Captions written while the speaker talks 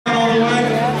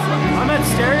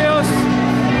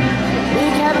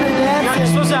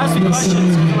ask me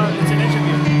questions because it's an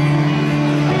interview.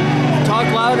 Talk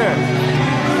louder.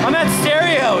 I'm at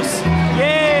Stereos.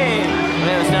 Yay!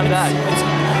 Man, it's not bad.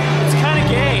 It's kind of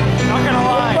gay. Not gonna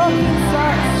lie.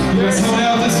 There's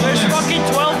fucking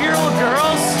 12-year-old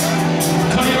girls.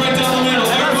 Coming right down the middle.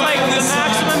 That's like the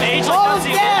maximum age. Wall of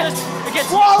death! It gets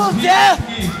Wall of death!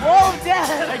 Wall of death!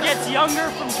 It gets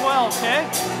younger from 12. Okay.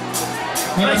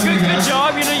 Like good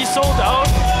job. You know you sold out,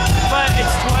 but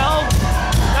it's 12.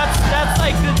 That's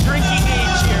like the drinking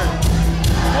age here.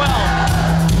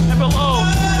 12 and below.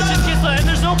 It's just kids, and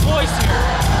there's no boys here.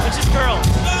 It's just girls.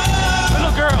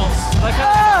 Little girls. Like